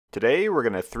Today we're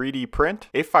going to 3D print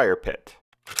a fire pit.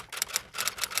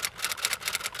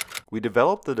 We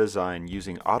developed the design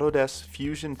using Autodesk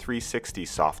Fusion 360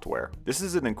 software. This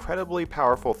is an incredibly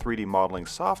powerful 3D modeling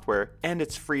software, and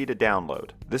it's free to download.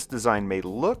 This design may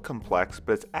look complex,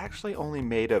 but it's actually only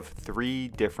made of 3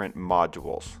 different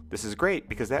modules. This is great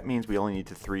because that means we only need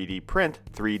to 3D print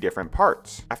 3 different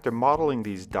parts. After modeling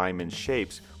these diamond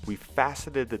shapes, we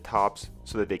faceted the tops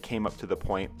so that they came up to the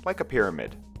point like a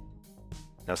pyramid.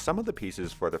 Now, some of the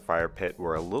pieces for the fire pit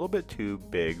were a little bit too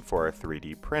big for a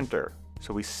 3D printer.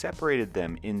 So we separated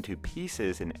them into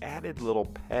pieces and added little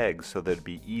pegs so that it'd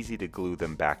be easy to glue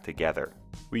them back together.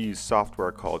 We used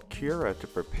software called Quikrete to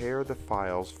prepare the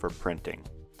files for printing.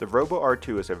 The Robo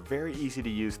R2 is a very easy to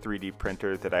use 3D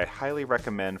printer that I highly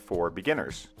recommend for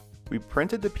beginners. We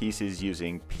printed the pieces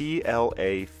using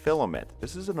PLA filament.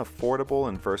 This is an affordable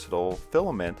and versatile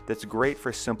filament that's great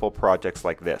for simple projects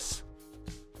like this.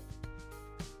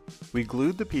 We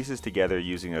glued the pieces together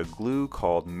using a glue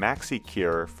called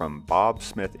MaxiCure from Bob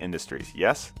Smith Industries.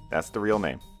 Yes, that's the real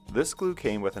name. This glue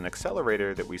came with an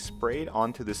accelerator that we sprayed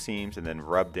onto the seams and then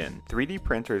rubbed in. 3D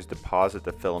printers deposit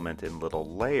the filament in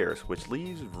little layers, which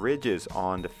leaves ridges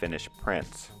on the finished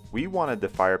prints. We wanted the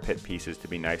fire pit pieces to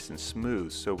be nice and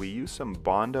smooth, so we used some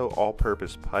Bondo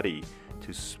all-purpose putty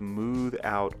to smooth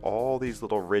out all these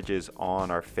little ridges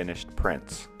on our finished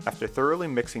prints. After thoroughly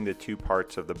mixing the 2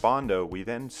 parts of the Bondo, we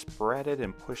then spread it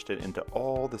and pushed it into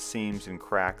all the seams and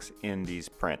cracks in these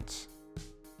prints.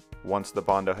 Once the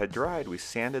Bondo had dried, we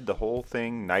sanded the whole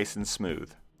thing nice and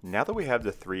smooth. Now that we have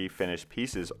the 3 finished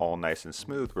pieces all nice and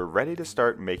smooth, we're ready to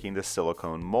start making the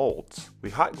silicone molds. We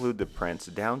hot glued the prints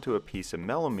down to a piece of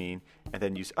melamine and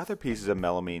then used other pieces of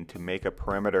melamine to make a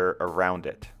perimeter around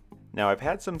it. Now, I've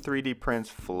had some 3D prints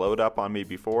float up on me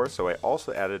before, so I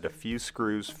also added a few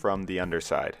screws from the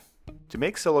underside. To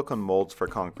make silicone molds for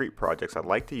concrete projects, I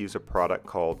like to use a product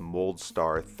called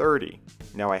MoldStar 30.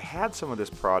 Now, I had some of this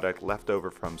product left over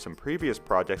from some previous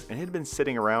projects and it had been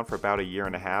sitting around for about 1.5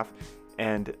 years,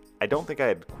 and I don't think I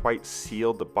had quite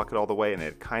sealed the bucket all the way and it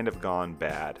had kind of gone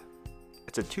bad.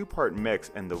 It's a 2-part mix,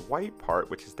 and the white part,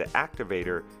 which is the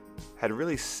activator, had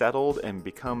really settled and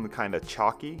become kind of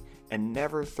chalky and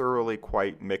never thoroughly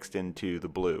quite mixed into the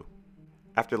blue.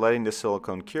 After letting the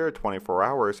silicone cure 24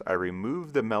 hours, I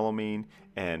removed the melamine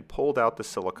and pulled out the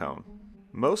silicone.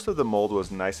 Most of the mold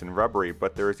was nice and rubbery,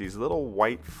 but there was these little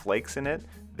white flakes in it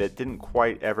that didn't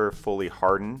quite ever fully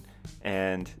harden,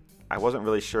 and I wasn't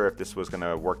really sure if this was going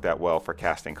to work that well for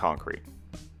casting concrete.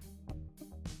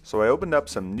 So I opened up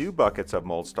some new buckets of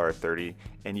MoldStar 30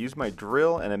 and used my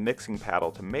drill and a mixing paddle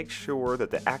to make sure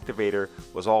that the activator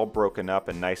was all broken up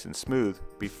and nice and smooth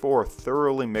before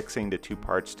thoroughly mixing the 2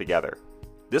 parts together.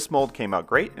 This mold came out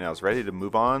great, and I was ready to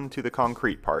move on to the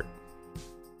concrete part.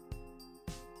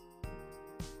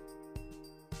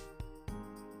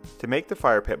 To make the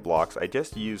fire pit blocks, I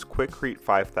just used Quikrete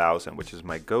 5000, which is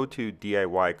my go-to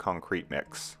DIY concrete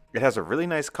mix. It has a really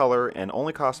nice color and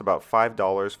only costs about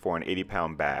 $5 for an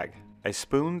 80-pound bag. I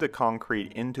spooned the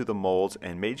concrete into the molds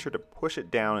and made sure to push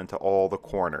it down into all the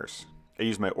corners. I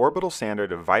used my orbital sander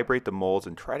to vibrate the molds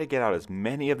and try to get out as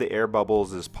many of the air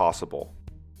bubbles as possible.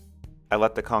 I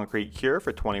let the concrete cure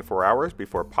for 24 hours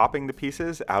before popping the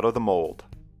pieces out of the mold.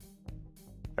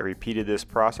 I repeated this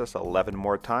process 11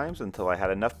 more times until I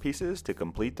had enough pieces to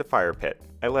complete the fire pit.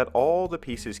 I let all the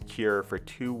pieces cure for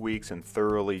 2 weeks and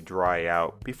thoroughly dry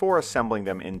out before assembling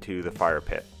them into the fire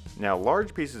pit. Now,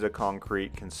 large pieces of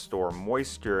concrete can store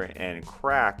moisture and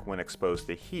crack when exposed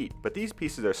to heat, but these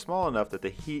pieces are small enough that the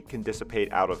heat can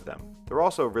dissipate out of them. They're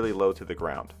also really low to the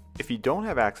ground. If you don't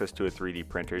have access to a 3D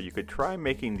printer, you could try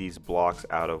making these blocks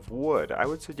out of wood. I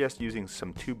would suggest using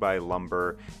some 2x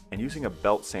lumber and using a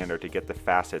belt sander to get the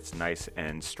facets nice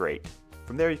and straight.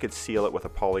 From there, you could seal it with a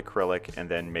polyacrylic and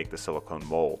then make the silicone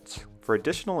molds. For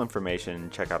additional information,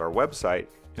 check out our website,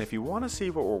 and if you want to see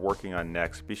what we're working on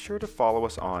next, be sure to follow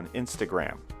us on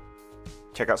Instagram.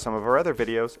 Check out some of our other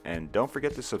videos, and don't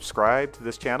forget to subscribe to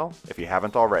this channel if you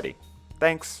haven't already.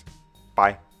 Thanks!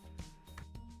 Bye!